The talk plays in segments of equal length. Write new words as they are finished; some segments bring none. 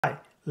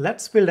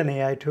Let's build an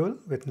AI tool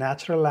with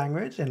natural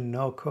language and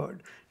no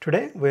code.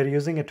 Today, we're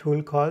using a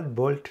tool called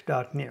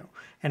Bolt.new.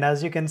 And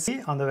as you can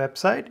see on the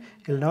website,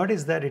 you'll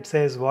notice that it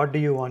says, what do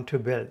you want to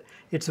build?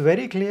 It's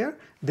very clear.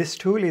 This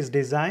tool is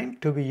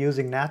designed to be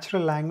using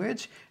natural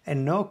language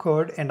and no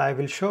code, and I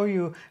will show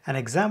you an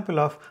example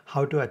of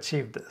how to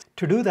achieve this.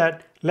 To do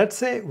that, let's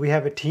say we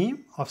have a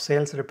team of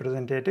sales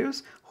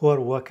representatives who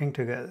are working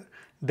together.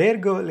 Their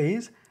goal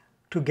is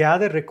to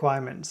gather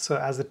requirements. So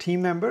as a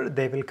team member,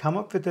 they will come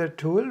up with a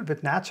tool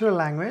with natural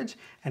language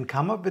and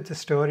come up with a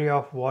story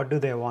of what do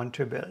they want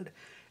to build.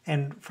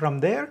 And from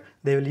there,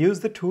 they will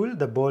use the tool,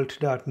 the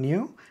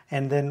Bolt.new,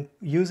 and then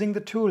using the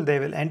tool, they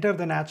will enter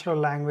the natural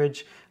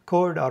language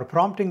code or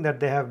prompting that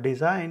they have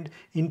designed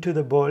into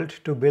the Bolt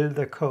to build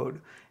the code.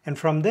 And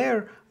from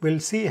there, we'll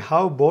see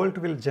how Bolt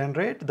will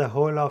generate the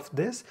whole of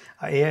this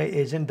AI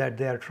agent that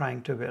they are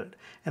trying to build.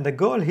 And the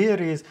goal here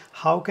is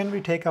how can we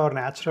take our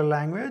natural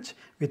language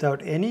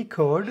without any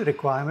code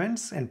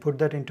requirements and put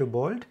that into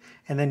Bolt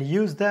and then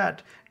use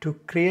that to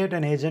create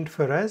an agent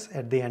for us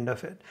at the end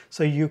of it.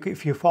 So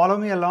if you follow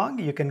me along,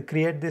 you can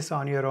create this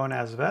on your own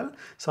as well.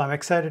 So I'm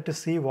excited to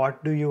see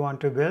what do you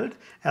want to build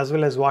as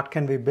well as what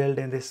can we build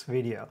in this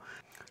video.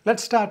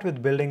 Let's start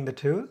with building the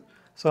tool.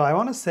 So I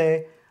want to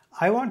say,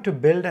 I want to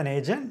build an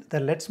agent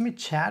that lets me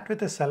chat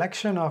with a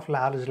selection of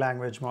large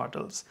language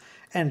models.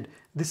 And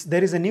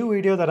there is a new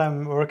video that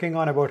I'm working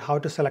on about how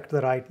to select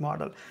the right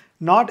model.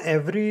 Not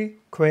every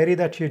query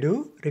that you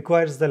do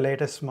requires the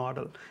latest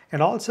model.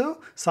 And also,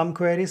 some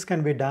queries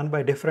can be done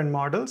by different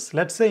models.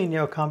 Let's say in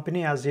your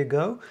company as you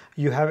go,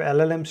 you have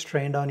LLMs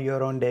trained on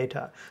your own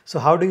data. So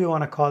how do you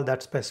want to call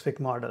that specific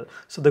model?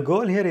 So the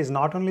goal here is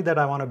not only that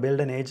I want to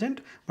build an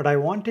agent, but I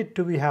want it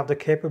to have the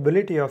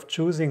capability of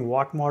choosing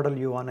what model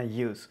you want to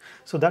use.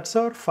 So that's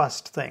our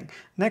first thing.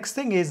 Next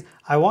thing is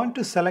I want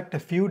to select a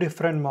few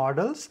different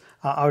models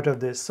out of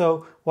this.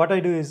 So what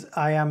I do is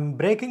I am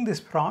breaking this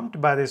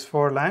prompt by these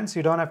 4 lines.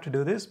 You don't have to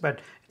do this,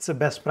 but it's a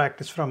best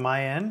practice from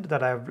my end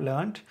that I've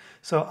learned.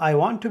 So I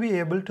want to be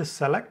able to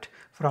select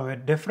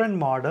from different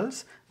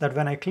models that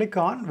when I click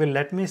on will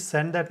let me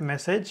send that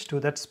message to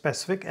that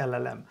specific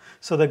LLM.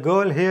 So the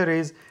goal here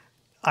is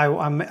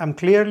I'm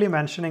clearly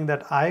mentioning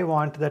that I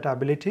want that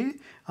ability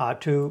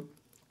to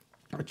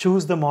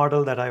choose the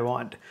model that I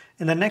want.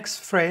 In the next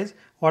phrase,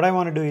 what I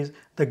want to do is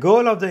the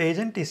goal of the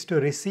agent is to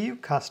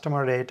receive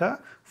customer data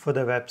for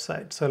the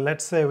website. So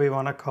let's say we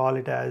want to call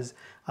it as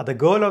the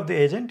goal of the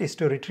agent is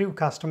to retrieve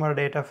customer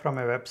data from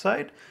a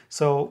website.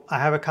 So I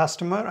have a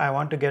customer, I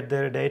want to get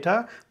their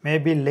data,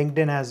 maybe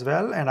LinkedIn as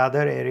well and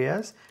other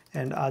areas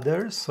and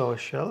other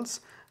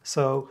socials.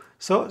 So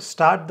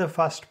start the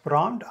first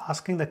prompt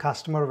asking the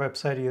customer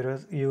website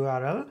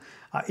URL.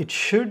 It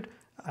should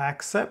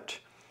accept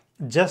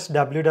just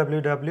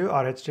www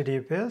or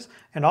HTTPS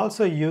and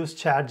also use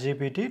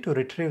ChatGPT to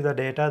retrieve the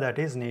data that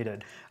is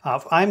needed.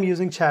 I'm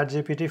using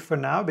ChatGPT for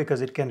now because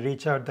it can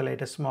reach out the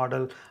latest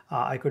model.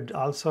 I could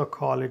also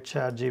call it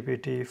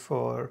ChatGPT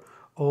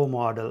 4o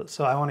model.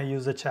 So I want to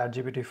use the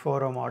ChatGPT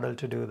 4o model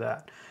to do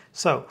that.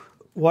 So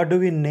what do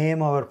we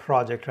name our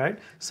project, right?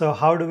 So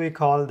how do we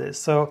call this?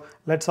 So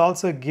let's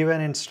also give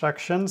an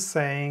instruction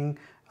saying,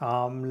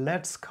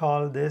 let's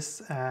call this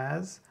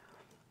as,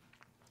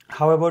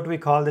 how about we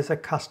call this a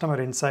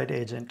customer insight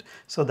agent?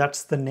 So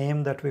that's the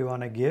name that we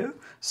want to give.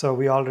 So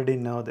we already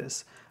know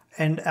this.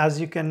 And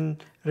as you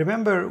can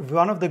remember,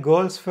 one of the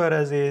goals for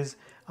us is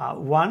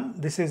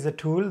this is a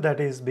tool that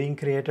is being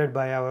created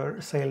by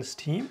our sales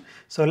team.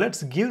 So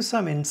let's give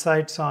some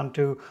insights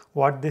onto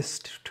what this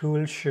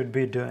tool should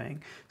be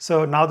doing.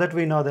 So now that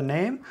we know the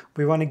name,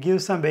 we want to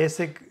give some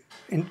basic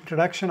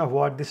introduction of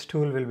what this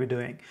tool will be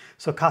doing.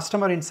 So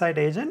Customer Insight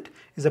Agent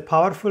is a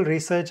powerful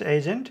research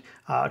agent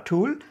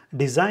tool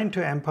designed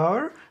to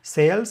empower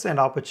sales and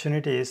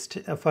opportunities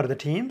for the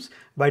teams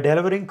by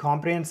delivering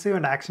comprehensive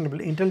and actionable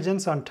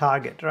intelligence on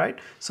target, right?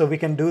 So we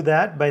can do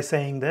that by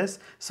saying this.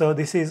 So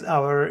this is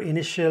our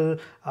initial,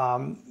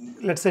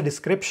 let's say,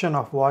 description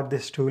of what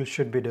this tool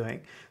should be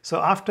doing.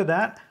 So after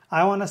that,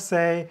 I want to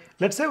say,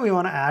 let's say we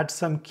want to add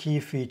some key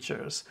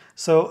features.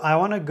 So I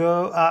want to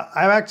go,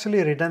 I've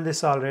actually written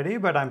this already,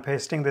 but I'm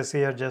pasting this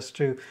here just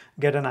to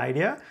get an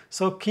idea.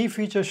 So key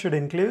features should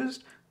include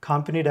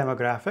company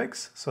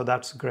demographics. So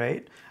that's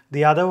great.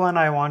 The other one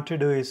I want to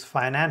do is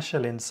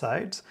financial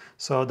insights.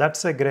 So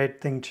that's a great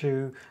thing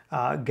to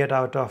get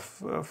out of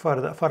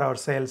for our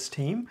sales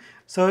team.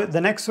 So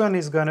the next one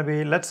is going to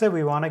be, let's say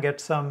we want to get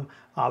some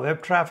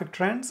web traffic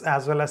trends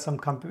as well as some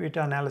computer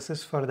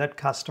analysis for that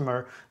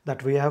customer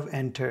that we have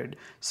entered.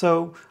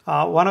 So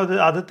one of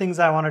the other things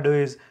I want to do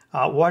is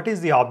what is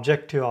the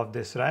objective of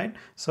this, right?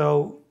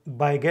 So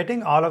by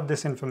getting all of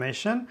this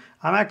information,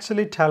 I'm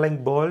actually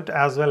telling Bolt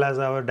as well as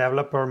our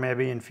developer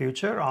maybe in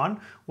future on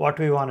what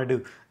we want to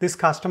do. This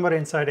customer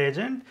insight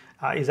agent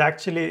is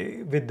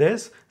actually with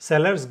this,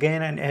 sellers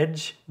gain an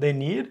edge they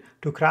need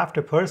to craft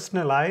a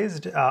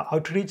personalized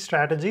outreach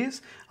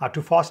strategies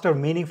to foster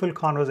meaningful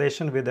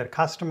conversation with their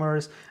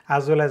customers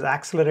as well as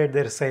accelerate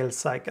their sales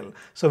cycle.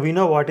 So we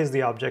know what is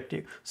the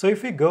objective. So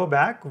if we go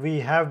back,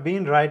 we have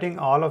been writing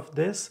all of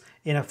this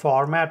in a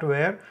format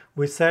where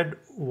we said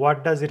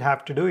what does it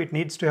have to do. It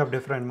needs to have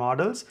different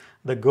models,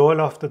 the goal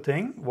of the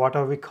thing, what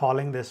are we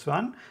calling this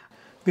one.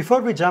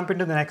 Before we jump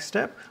into the next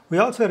step, we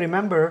also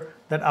remember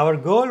that our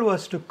goal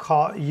was to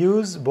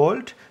use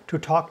Bolt to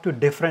talk to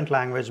different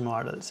language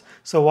models.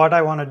 So what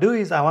I want to do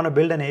is I want to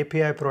build an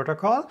API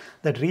protocol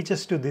that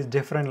reaches to these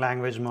different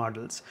language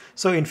models.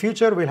 So in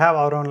future, we'll have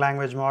our own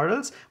language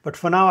models, but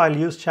for now I'll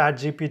use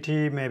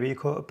ChatGPT, maybe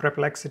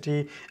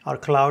Perplexity or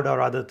Cloud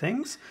or other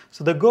things.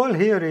 So the goal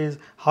here is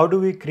how do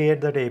we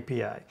create that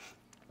API?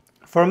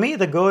 For me,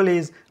 the goal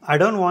is I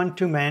don't want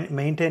to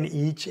maintain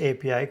each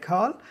API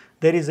call.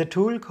 There is a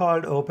tool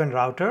called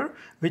OpenRouter,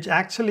 which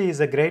actually is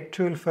a great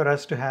tool for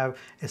us to have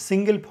a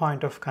single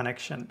point of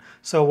connection.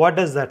 So what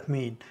does that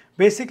mean?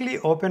 Basically,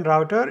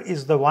 OpenRouter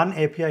is the one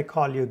API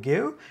call you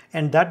give,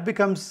 and that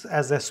becomes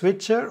as a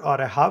switcher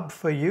or a hub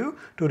for you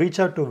to reach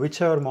out to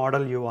whichever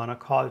model you want to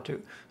call to.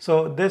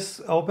 So this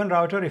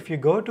OpenRouter, if you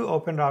go to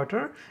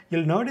OpenRouter,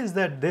 you'll notice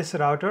that this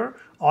router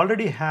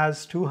already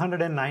has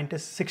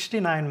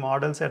 269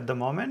 models at the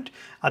moment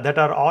that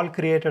are all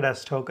created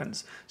as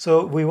tokens.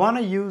 So we want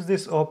to use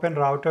this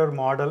OpenRouter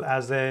model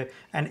as an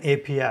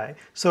API.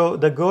 So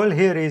the goal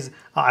here is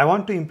I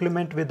want to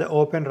implement with the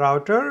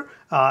OpenRouter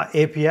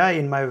API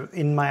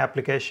in my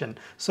application.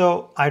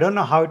 So I don't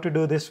know how to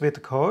do this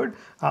with code.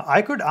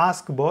 I could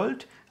ask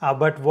Bolt,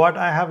 but what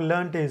I have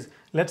learned is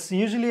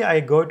usually I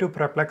go to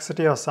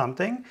Perplexity or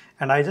something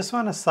and I just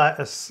want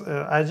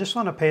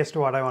to paste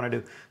what I want to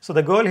do. So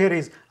the goal here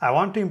is I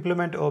want to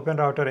implement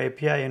OpenRouter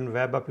API in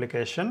web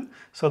application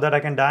so that I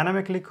can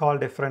dynamically call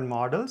different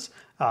models,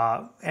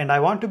 and I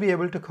want to be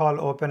able to call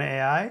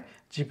OpenAI,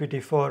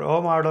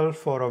 GPT-4o model,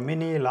 4o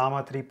mini,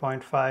 Llama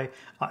 3.5,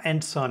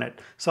 and Sonnet.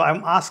 So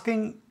I'm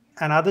asking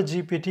another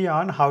GPT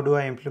on how do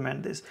I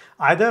implement this.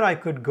 Either I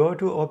could go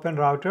to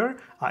OpenRouter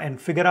and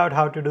figure out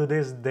how to do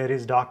this. There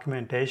is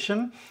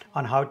documentation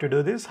on how to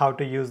do this, how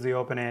to use the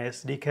OpenAI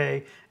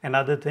SDK and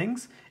other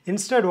things.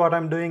 Instead, what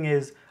I'm doing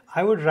is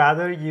I would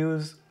rather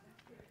use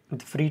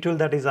the free tool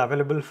that is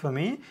available for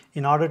me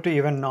in order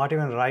to not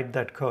even write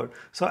that code.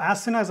 So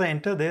as soon as I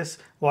enter this,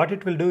 what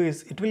it will do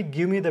is it will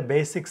give me the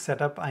basic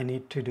setup I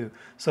need to do.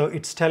 So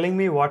it's telling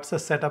me what's the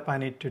setup I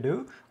need to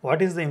do,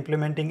 what is the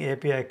implementing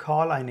API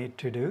call I need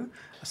to do.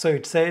 So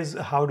it says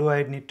how do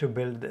I need to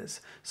build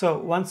this. So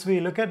once we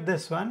look at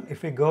this one,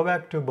 if we go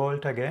back to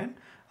Bolt again,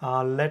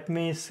 let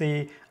me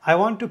see, I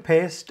want to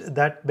paste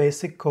that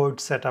basic code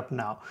setup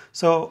now.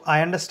 So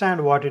I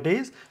understand what it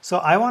is. So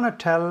I want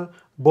to tell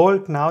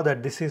Bolt now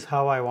that this is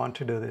how I want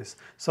to do this.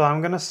 So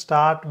I'm going to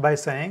start by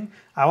saying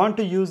I want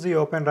to use the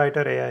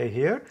OpenRouter AI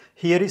here.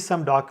 Here is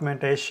some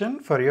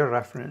documentation for your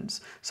reference.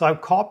 So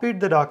I've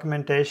copied the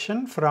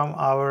documentation from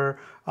our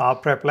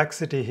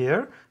Perplexity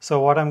here.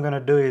 So what I'm going to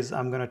do is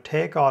I'm going to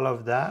take all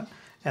of that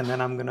and then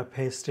I'm going to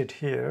paste it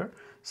here.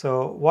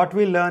 So what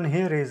we learn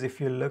here is,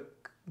 if you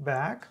look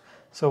back,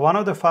 so one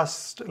of the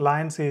first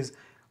lines is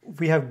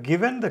we have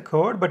given the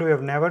code, but we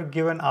have never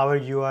given our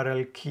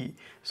URL key.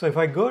 So if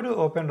I go to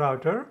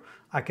OpenRouter,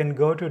 I can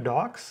go to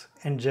docs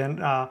and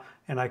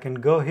I can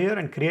go here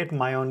and create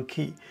my own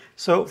key.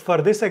 So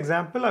for this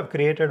example, I've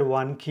created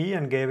one key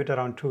and gave it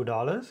around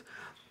 $2.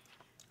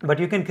 But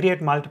you can create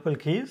multiple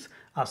keys.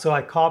 So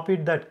I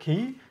copied that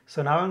key.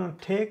 So now I'm going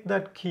to take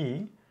that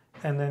key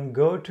and then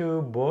go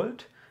to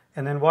Bolt.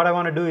 And then what I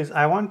want to do is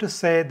I want to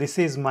say this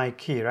is my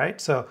key, right?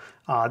 So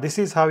this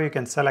is how you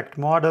can select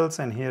models,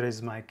 and here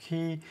is my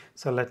key.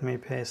 So let me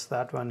paste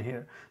that one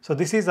here. So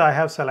this is, I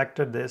have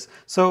selected this.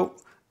 So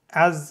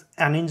as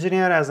an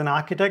engineer, as an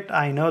architect,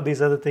 I know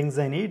these are the things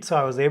I need. So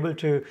I was able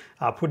to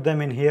put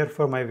them in here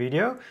for my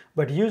video.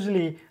 But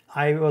usually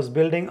I was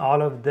building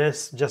all of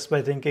this just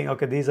by thinking,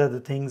 okay, these are the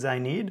things I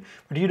need.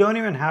 But you don't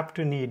even have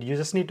to need. You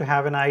just need to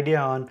have an idea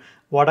on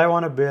what I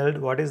want to build,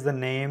 what is the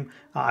name,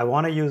 I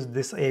want to use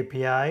this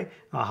API,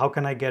 how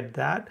can I get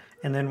that?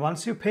 And then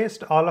once you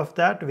paste all of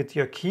that with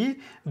your key,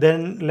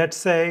 then let's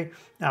say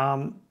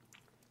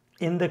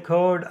in the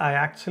code, I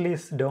actually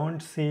don't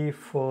see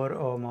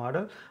 4o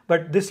model,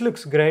 but this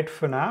looks great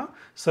for now.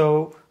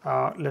 So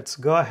let's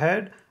go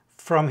ahead.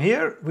 From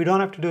here, we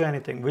don't have to do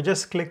anything. We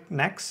just click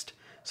next.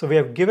 So we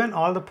have given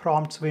all the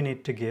prompts we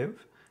need to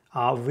give.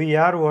 We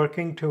are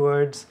working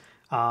towards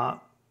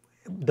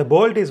the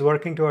Bolt is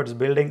working towards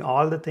building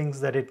all the things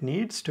that it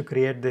needs to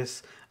create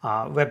this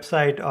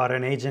website or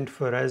an agent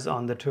for us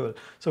on the tool.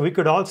 So we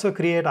could also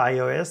create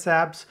iOS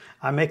apps.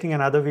 I'm making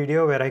another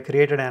video where I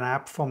created an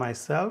app for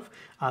myself.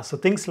 So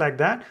things like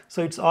that.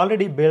 So it's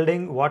already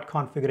building what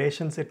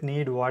configurations it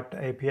needs, what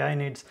API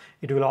needs.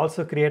 It will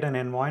also create an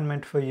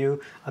environment for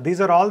you. These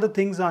are all the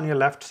things on your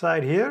left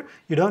side here.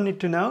 You don't need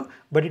to know,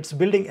 but it's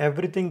building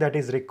everything that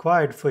is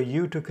required for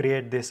you to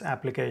create this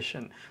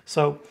application.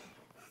 So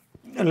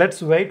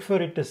let's wait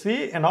for it to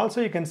see. And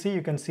also you can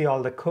see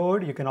all the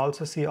code. You can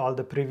also see all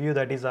the preview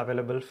that is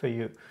available for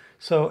you.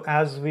 So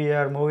as we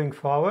are moving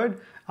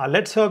forward,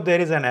 let's hope there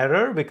is an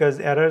error, because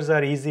errors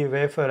are easy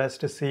way for us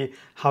to see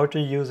how to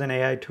use an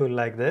AI tool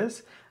like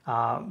this.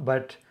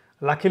 But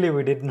luckily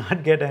we did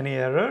not get any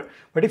error.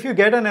 But if you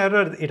get an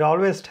error, it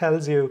always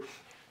tells you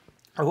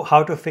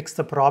how to fix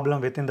the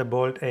problem within the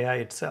Bolt AI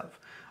itself.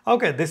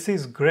 Okay, this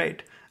is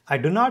great. I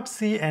do not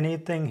see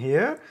anything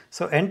here.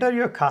 So enter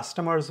your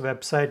customer's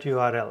website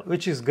URL,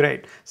 which is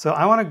great. So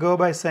I want to go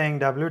by saying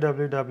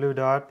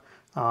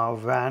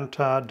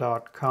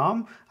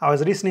www.vanta.com. I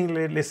was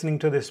recently listening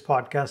to this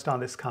podcast on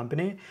this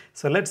company.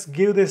 So let's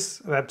give this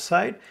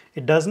website.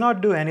 It does not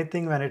do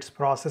anything when it's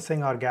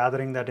processing or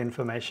gathering that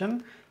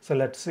information. So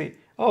let's see.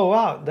 Oh,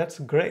 wow, that's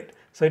great.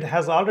 So it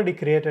has already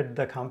created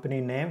the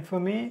company name for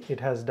me. It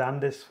has done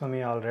this for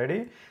me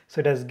already. So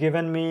it has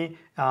given me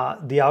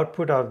the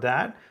output of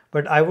that.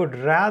 But I would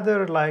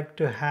rather like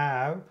to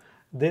have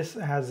this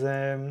as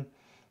a...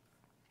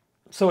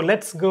 So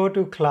let's go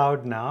to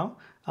cloud now.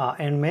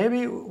 And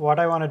maybe what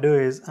I want to do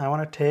is I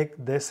want to take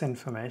this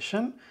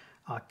information,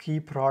 key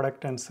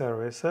product and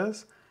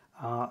services.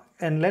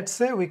 And let's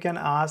say we can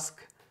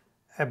ask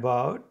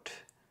about...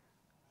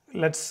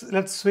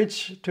 Let's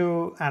switch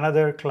to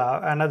another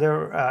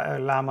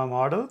Llama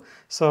model.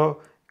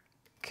 So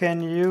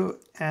can you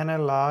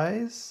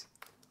analyze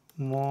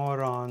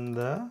more on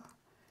the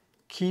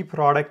key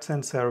products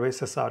and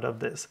services out of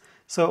this?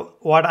 So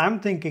what I'm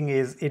thinking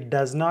is it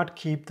does not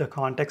keep the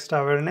context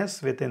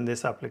awareness within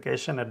this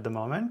application at the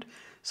moment.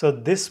 So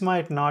this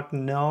might not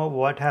know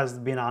what has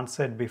been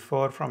answered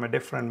before from a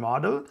different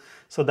model.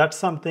 So that's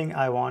something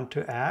I want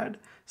to add.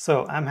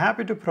 So I'm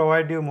happy to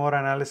provide you more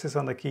analysis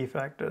on the key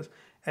factors.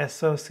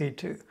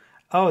 SOC2.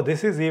 Oh,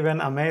 this is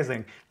even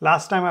amazing.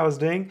 Last time I was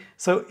doing,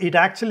 so it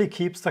actually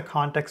keeps the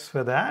context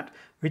for that,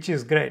 which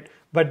is great.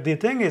 But the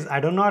thing is, I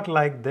do not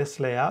like this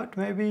layout.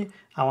 Maybe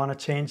I want to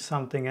change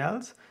something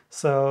else.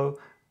 So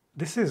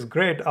this is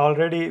great.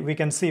 Already we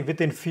can see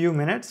within few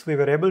minutes, we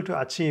were able to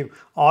achieve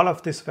all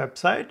of this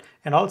website,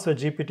 and also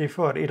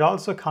GPT-4. It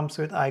also comes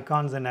with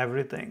icons and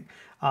everything.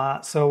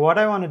 So what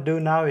I want to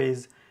do now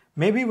is,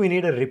 maybe we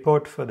need a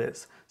report for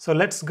this. So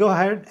let's go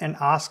ahead and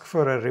ask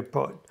for a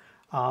report.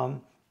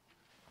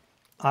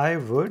 I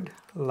would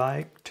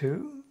like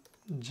to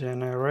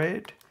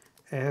generate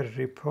a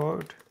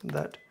report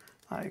that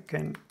I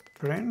can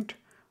print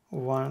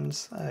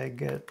once I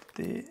get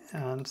the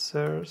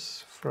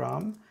answers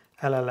from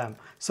LLM.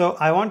 So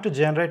I want to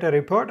generate a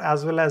report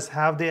as well as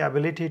have the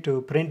ability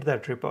to print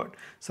that report.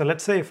 So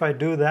let's say if I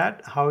do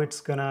that, how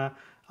it's gonna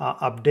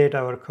update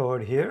our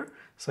code here.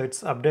 So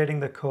it's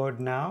updating the code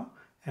now,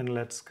 and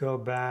let's go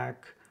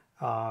back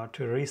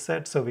to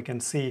reset so we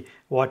can see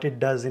what it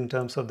does in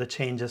terms of the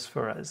changes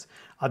for us.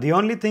 The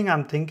only thing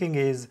I'm thinking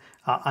is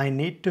I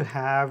need to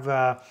have,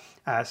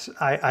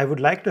 I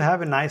would like to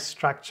have a nice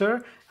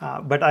structure,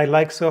 but I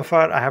like so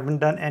far I haven't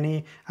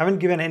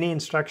given any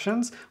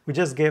instructions. We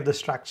just gave the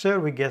structure,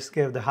 we just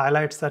gave the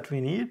highlights that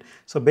we need.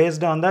 So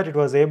based on that, it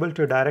was able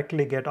to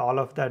directly get all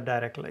of that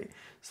directly.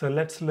 So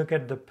let's look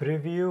at the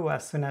preview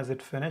as soon as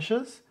it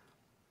finishes.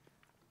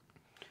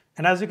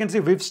 And as you can see,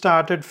 we've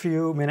started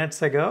few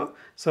minutes ago.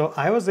 So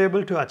I was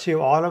able to achieve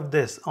all of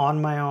this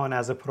on my own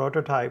as a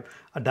prototype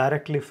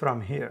directly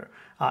from here.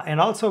 And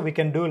also we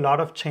can do a lot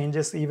of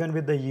changes even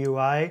with the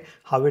UI,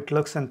 how it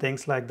looks and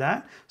things like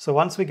that. So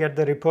once we get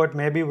the report,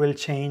 maybe we'll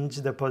change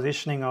the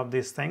positioning of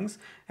these things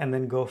and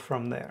then go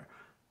from there.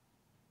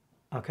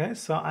 Okay,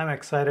 so I'm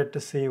excited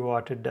to see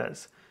what it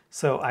does.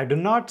 So I do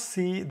not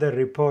see the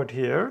report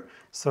here.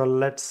 So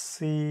let's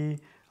see.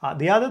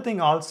 The other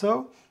thing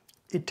also,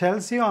 it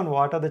tells you on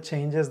what are the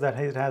changes that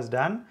it has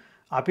done.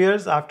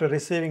 Appears after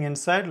receiving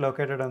insight,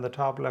 located on the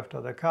top left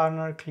of the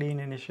corner, clean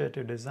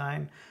initiative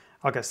design.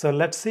 Okay, so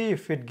let's see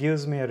if it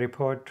gives me a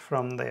report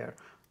from there.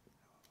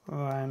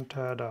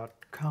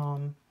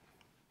 Vanta.com.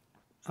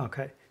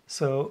 Okay,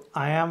 so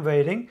I am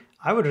waiting.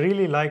 I would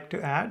really like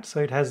to add. So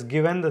it has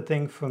given the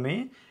thing for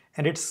me,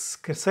 and it's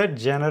said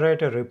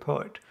generate a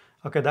report.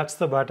 Okay, that's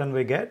the button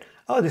we get.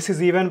 Oh, this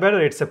is even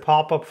better. It's a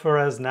pop-up for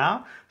us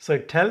now. So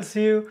it tells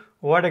you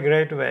what a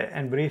great way,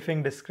 and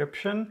briefing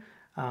description.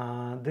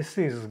 This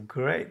is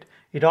great.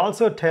 It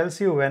also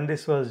tells you when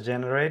this was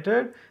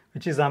generated,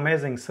 which is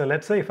amazing. So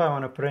let's say if I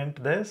want to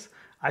print this,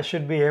 I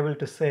should be able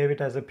to save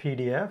it as a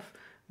PDF.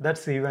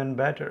 That's even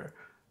better.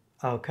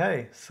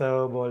 Okay,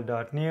 so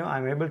Bolt.new,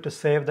 I'm able to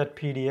save that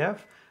PDF,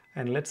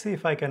 and let's see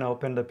if I can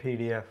open the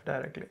PDF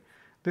directly.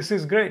 This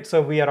is great.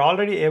 So we are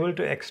already able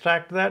to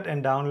extract that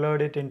and download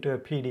it into a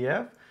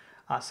PDF.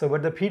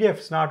 But the PDF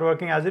is not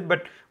working as it,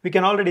 but we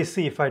can already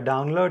see if I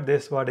download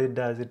this, what it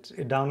does.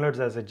 It downloads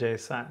as a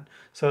JSON.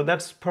 So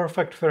that's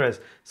perfect for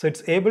us. So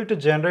it's able to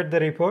generate the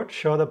report,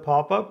 show the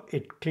pop-up.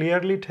 It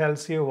clearly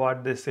tells you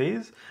what this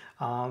is.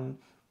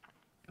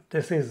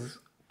 This is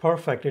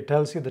perfect. It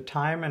tells you the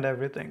time and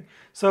everything.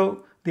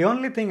 So the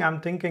only thing I'm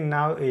thinking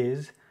now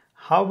is,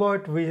 how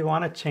about we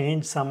want to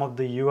change some of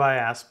the UI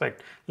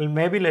aspect?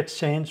 Maybe let's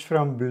change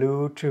from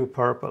blue to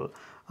purple.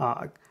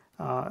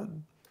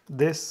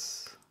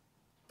 this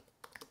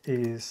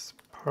is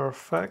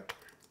perfect.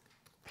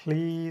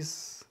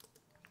 Please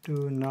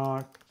do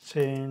not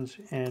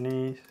change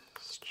any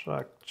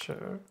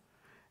structure,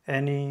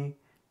 any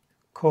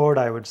code,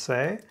 I would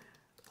say.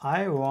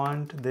 I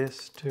want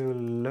this to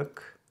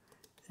look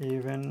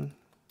even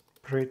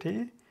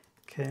pretty.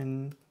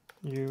 Can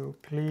you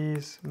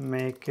please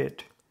make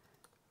it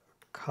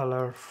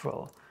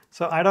colorful?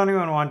 So I don't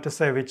even want to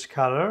say which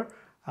color.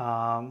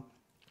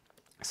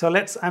 So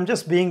I'm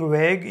just being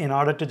vague in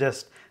order to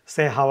just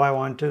say how I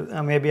want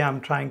to. Maybe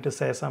I'm trying to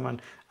say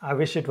I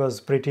wish it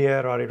was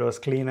prettier or it was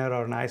cleaner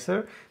or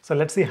nicer. So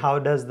let's see how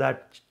does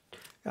that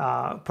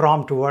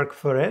prompt work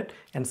for it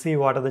and see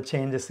what are the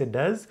changes it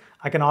does.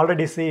 I can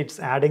already see it's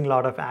adding a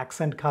lot of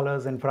accent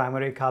colors and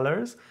primary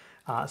colors.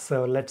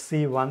 So let's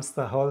see once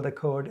all of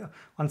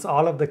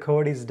the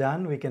code is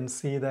done, we can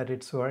see that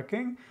it's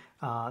working.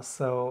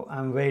 So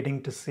I'm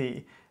waiting to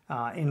see.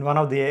 In one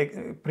of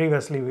the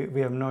previously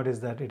we have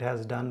noticed that it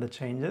has done the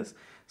changes.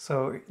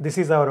 So this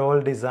is our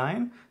old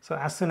design. So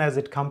as soon as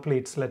it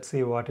completes, let's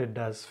see what it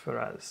does for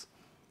us.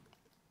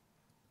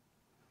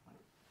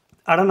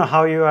 I don't know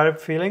how you are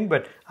feeling,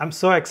 but I'm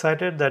so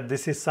excited that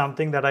this is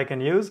something that I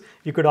can use.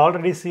 You could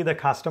already see the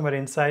customer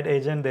insight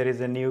agent. There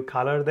is a new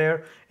color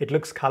there. It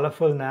looks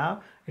colorful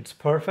now. It's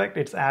perfect.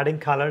 It's adding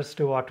colors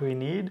to what we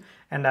need,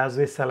 and as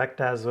we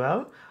select as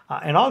well.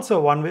 And also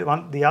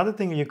the other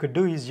thing you could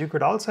do is you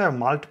could also have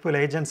multiple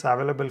agents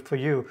available for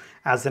you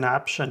as an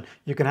option.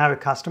 You can have a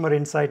customer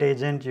insight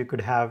agent. You could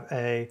have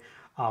a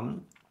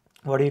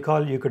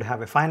you could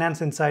have a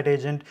finance insight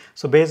agent.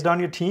 So based on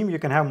your team, you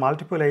can have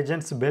multiple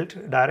agents built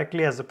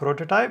directly as a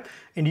prototype,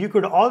 and you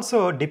could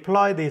also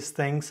deploy these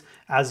things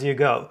as you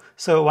go.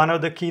 So one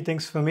of the key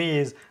things for me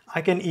is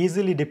I can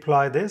easily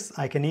deploy this.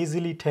 I can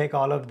easily take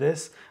all of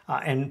this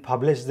and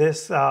publish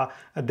this.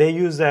 They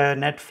use a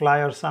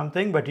Netfly or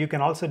something, but you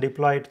can also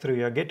deploy it through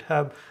your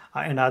GitHub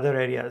and other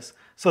areas.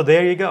 So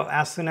there you go.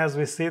 As soon as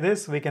we see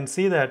this, we can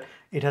see that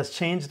it has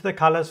changed the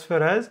colors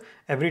for us.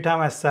 Every time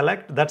I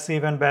select, that's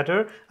even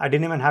better. I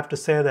didn't even have to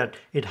say that.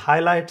 It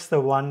highlights the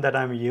one that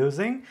I'm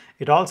using.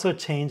 It also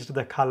changed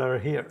the color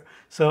here.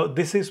 So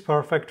this is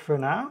perfect for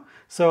now.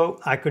 So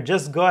I could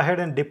just go ahead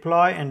and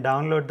deploy and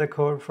download the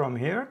code from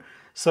here.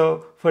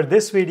 So for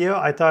this video,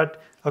 I thought,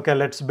 okay,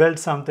 let's build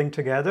something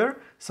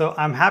together. So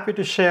I'm happy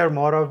to share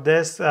more of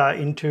this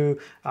into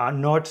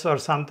notes or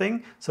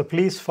something. So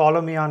please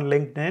follow me on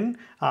LinkedIn.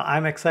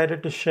 I'm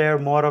excited to share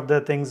more of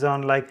the things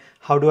on like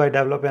how do I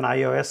develop an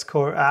iOS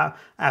core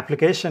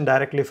application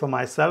directly for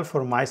myself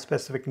for my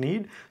specific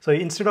need. So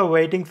instead of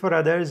waiting for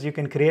others, you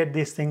can create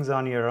these things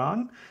on your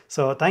own.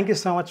 So thank you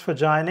so much for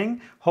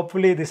joining.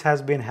 Hopefully this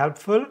has been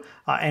helpful.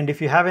 And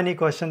if you have any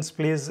questions,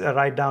 please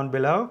write down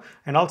below.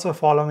 And also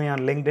follow me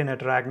on LinkedIn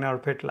at Ragnar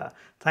Pitla.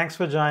 Thanks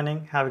for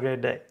joining. Have a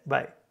great day.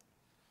 Bye.